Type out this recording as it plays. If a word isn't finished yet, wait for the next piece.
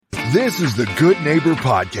This is the Good Neighbor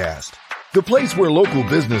Podcast, the place where local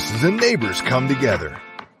businesses and neighbors come together.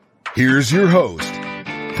 Here's your host,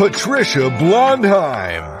 Patricia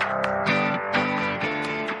Blondheim.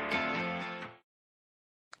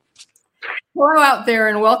 Hello out there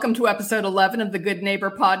and welcome to episode 11 of the Good Neighbor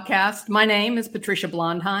Podcast. My name is Patricia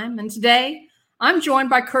Blondheim and today I'm joined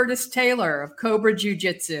by Kurtis Taylor of Cobra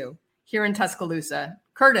Jitsu here in Tuscaloosa.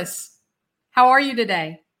 Kurtis, how are you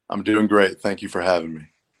today? I'm doing great. Thank you for having me.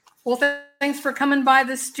 Well, thanks for coming by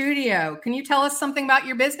the studio. Can you tell us something about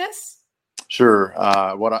your business? Sure.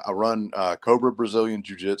 I run Cobra Brazilian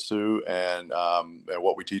Jiu-Jitsu, and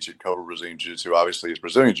what we teach at Cobra Brazilian Jiu-Jitsu obviously is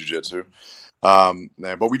Brazilian Jiu-Jitsu.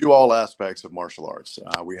 But we do all aspects of martial arts.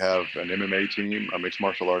 We have an MMA team, a mixed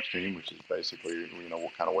martial arts team, which is basically,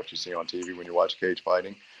 kind of what you see on TV when you watch cage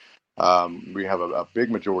fighting. We have a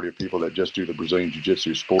big majority of people that just do the Brazilian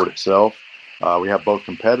Jiu-Jitsu sport itself. We have both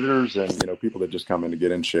competitors and, people that just come in to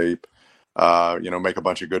get in shape, make a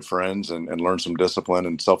bunch of good friends and learn some discipline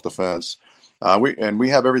and self-defense. We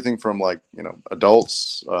have everything from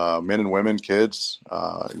adults, men and women, kids,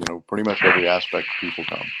 pretty much every aspect of people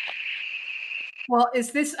come. Well,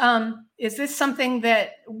 is this something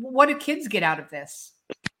what do kids get out of this?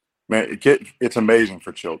 Man, it's amazing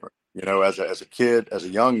for children. As a kid, as a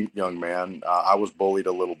young man, I was bullied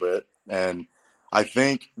a little bit. And I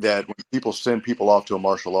think that when people send people off to a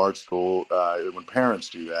martial arts school, when parents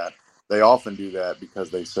do that, they often do that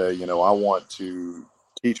because they say, I want to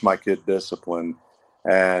teach my kid discipline.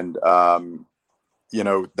 And,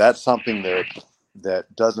 that's something that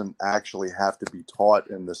doesn't actually have to be taught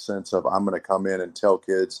in the sense of I'm going to come in and tell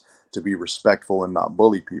kids to be respectful and not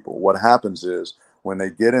bully people. What happens is when they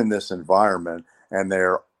get in this environment and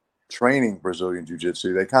they're training Brazilian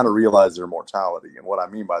Jiu-Jitsu, they kind of realize their mortality. And what I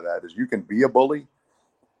mean by that is you can be a bully,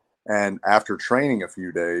 and after training a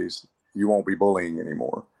few days, you won't be bullying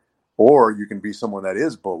anymore. Or you can be someone that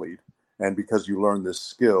is bullied, and because you learn this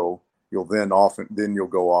skill, you'll you'll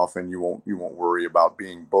go off and you won't worry about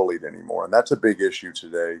being bullied anymore. And that's a big issue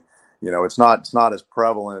today. It's not as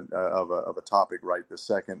prevalent of a topic right this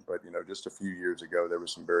second, but just a few years ago there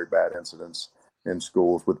was some very bad incidents in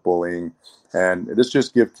schools with bullying, and this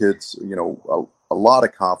just give kids a lot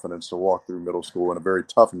of confidence to walk through middle school in a very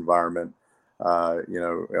tough environment,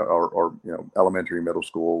 or elementary, middle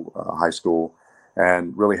school, high school,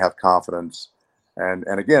 and really have confidence. And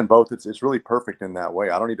again, both it's really perfect in that way.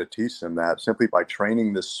 I don't need to teach them that. Simply by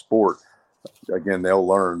training this sport, again, they'll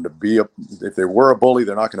learn to be if they were a bully,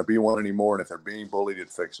 they're not going to be one anymore, and if they're being bullied, it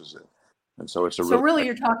fixes it. And so really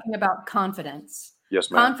you're talking about confidence. Yes,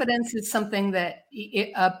 ma'am. Confidence is something that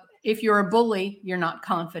if you're a bully, you're not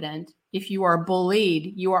confident. If you are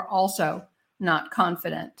bullied, you are also not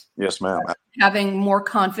confident. Yes, ma'am. Having more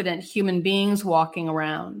confident human beings walking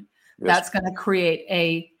around, that's going to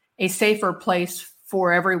create a safer place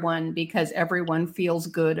for everyone because everyone feels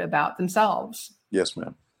good about themselves. Yes,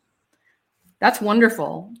 ma'am. That's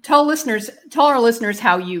wonderful. Tell our listeners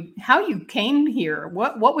how you came here.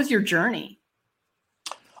 What was your journey?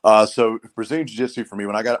 So Brazilian Jiu-Jitsu for me,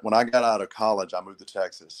 when I got out of college, I moved to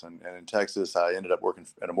Texas, and in Texas, I ended up working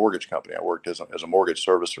at a mortgage company. I worked as a mortgage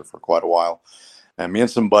servicer for quite a while, and me and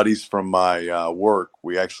some buddies from my work,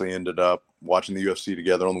 we actually ended up watching the UFC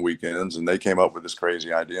together on the weekends, and they came up with this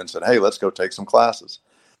crazy idea and said, "Hey, let's go take some classes."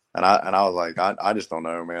 And I was like, I just don't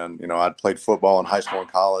know, man. I'd played football in high school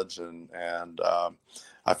and college, and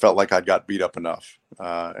I felt like I'd got beat up enough,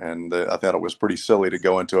 and I thought it was pretty silly to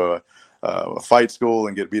go into a fight school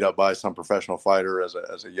and get beat up by some professional fighter as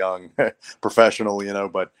a young professional,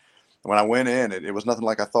 But when I went in, it was nothing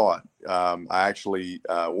like I thought. I actually,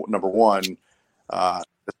 number one,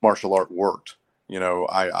 this martial art worked.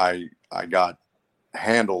 I got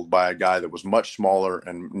handled by a guy that was much smaller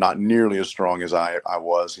and not nearly as strong as I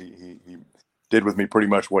was. He did with me pretty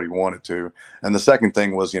much what he wanted to. And the second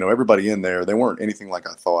thing was, everybody in there, they weren't anything like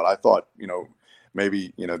I thought. I thought,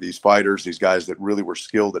 maybe, these fighters, these guys that really were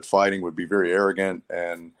skilled at fighting would be very arrogant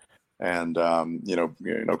and kind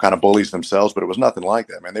of bullies themselves, but it was nothing like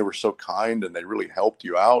that, man. They were so kind and they really helped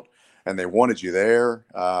you out and they wanted you there.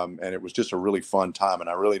 And it was just a really fun time. And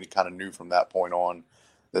I really kind of knew from that point on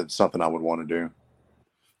that it's something I would want to do.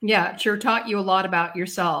 Yeah. It sure taught you a lot about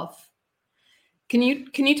yourself. Can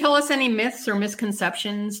you tell us any myths or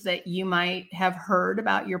misconceptions that you might have heard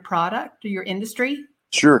about your product or your industry?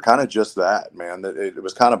 Sure, kind of just that, man. That it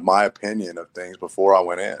was kind of my opinion of things before I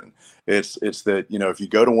went in. It's that, if you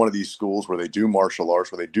go to one of these schools where they do martial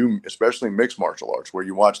arts, where they do especially mixed martial arts, where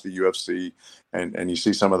you watch the UFC and you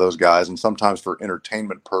see some of those guys, and sometimes for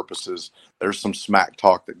entertainment purposes, there's some smack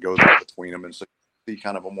talk that goes on between them. And so you see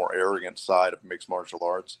kind of a more arrogant side of mixed martial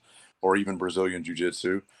arts or even Brazilian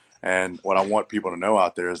Jiu-Jitsu. And what I want people to know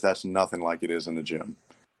out there is that's nothing like it is in the gym.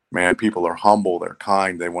 Man, people are humble, they're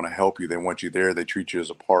kind, they want to help you, they want you there, they treat you as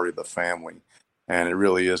a part of the family. And it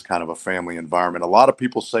really is kind of a family environment. A lot of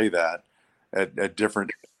people say that at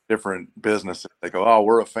different businesses. They go, "Oh,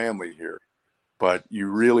 we're a family here." But you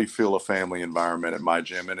really feel a family environment at my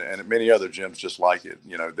gym and at many other gyms just like it.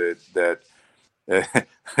 You know,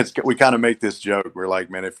 we kind of make this joke. We're like,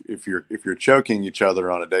 man, if you're choking each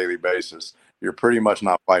other on a daily basis, you're pretty much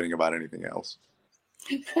not fighting about anything else.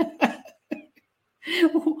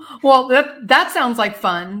 Well, that sounds like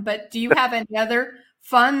fun, but do you have any other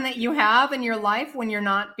fun that you have in your life when you're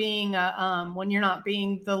not being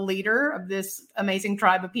the leader of this amazing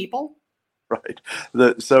tribe of people? Right.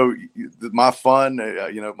 My fun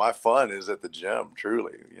is at the gym.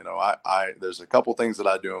 Truly, there's a couple things that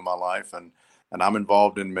I do in my life, and I'm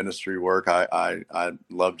involved in ministry work. I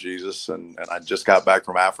love Jesus, and I just got back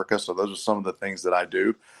from Africa, so those are some of the things that I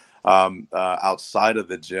do outside of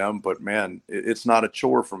the gym. But man, it's not a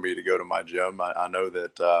chore for me to go to my gym. I know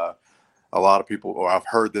that a lot of people, or I've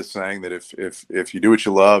heard this saying that if you do what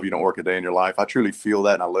you love, you don't work a day in your life. I truly feel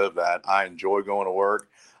that, and I live that. I enjoy going to work.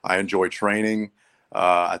 I enjoy training.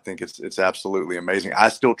 I think it's absolutely amazing. I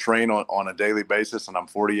still train on a daily basis, and I'm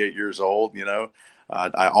 48 years old.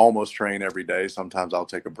 I almost train every day. Sometimes I'll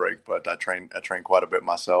take a break, but I train quite a bit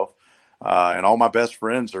myself. And all my best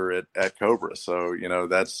friends are at Cobra. So,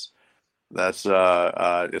 that's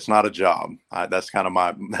it's not a job. That's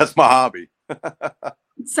my hobby.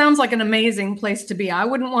 It sounds like an amazing place to be. I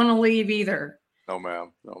wouldn't want to leave either. No,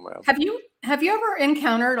 ma'am. Have you ever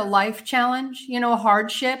encountered a life challenge, a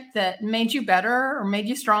hardship that made you better or made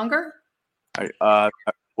you stronger? I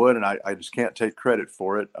would, and I just can't take credit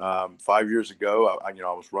for it. 5 years ago, I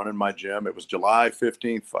was running my gym. It was July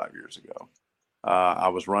 15th, 5 years ago. I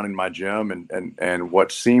was running my gym and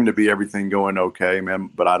what seemed to be everything going okay,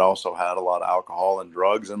 man. But I'd also had a lot of alcohol and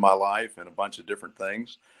drugs in my life and a bunch of different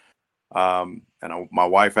things. My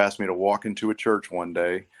wife asked me to walk into a church one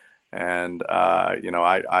day, and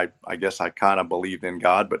I guess I kind of believed in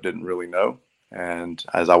God, but didn't really know. And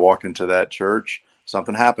as I walked into that church,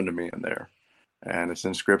 something happened to me in there, and it's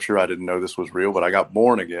in Scripture. I didn't know this was real, but I got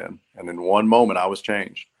born again, and in one moment I was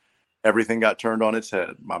changed. Everything got turned on its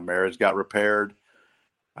head. My marriage got repaired.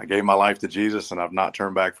 I gave my life to Jesus, and I've not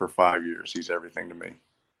turned back for 5 years. He's everything to me.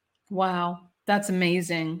 Wow, that's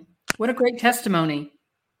amazing. What a great testimony.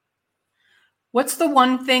 What's the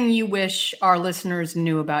one thing you wish our listeners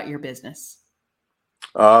knew about your business?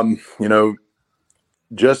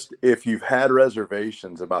 Just if you've had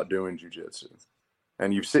reservations about doing jiu-jitsu,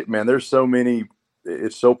 and you've seen, man, there's so many,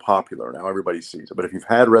 it's so popular now, everybody sees it. But if you've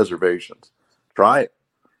had reservations, try it.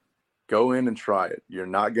 Go in and try it. You're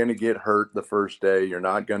not going to get hurt the first day. You're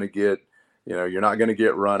not going to get, you're not going to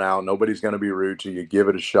get run out. Nobody's going to be rude to you. Give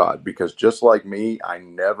it a shot, because just like me, I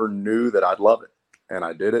never knew that I'd love it, and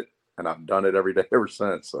I did it. And I've done it every day ever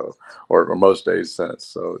since, so or most days since.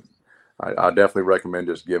 So I definitely recommend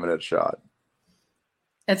just giving it a shot.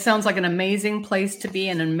 It sounds like an amazing place to be,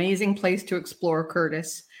 an amazing place to explore,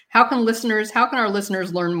 Kurtis. How can our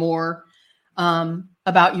listeners learn more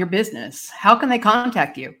about your business? How can they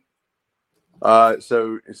contact you?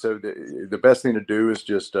 So the best thing to do is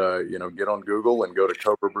just get on Google and go to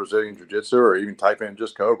Cobra Brazilian Jiu-Jitsu, or even type in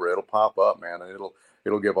just Cobra. It'll pop up, man, and it'll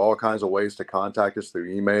give all kinds of ways to contact us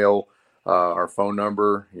through email, our phone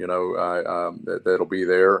number, that'll be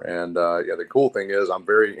there. And the cool thing is I'm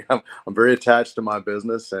very attached to my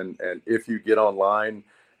business. And if you get online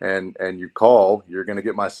and you call, you're going to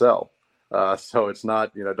get my cell. So it's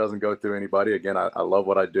not, it doesn't go through anybody. Again, I love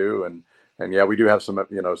what I do. And yeah, we do have some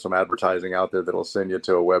advertising out there that'll send you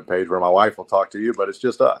to a web page where my wife will talk to you, but it's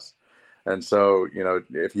just us. And so,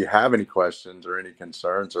 if you have any questions or any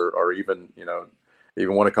concerns or even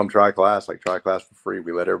want to come try class for free.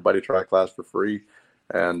 We let everybody try class for free,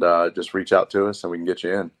 and just reach out to us and we can get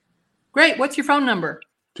you in. Great. What's your phone number?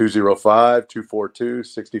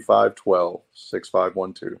 205-242-6512,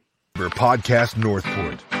 6512. Podcast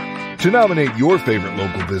Northport. To nominate your favorite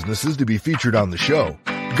local businesses to be featured on the show,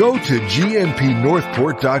 go to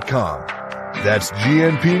gnpnorthport.com. That's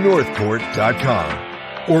gnpnorthport.com.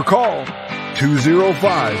 Or call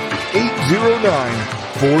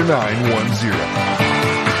 205-809-4910.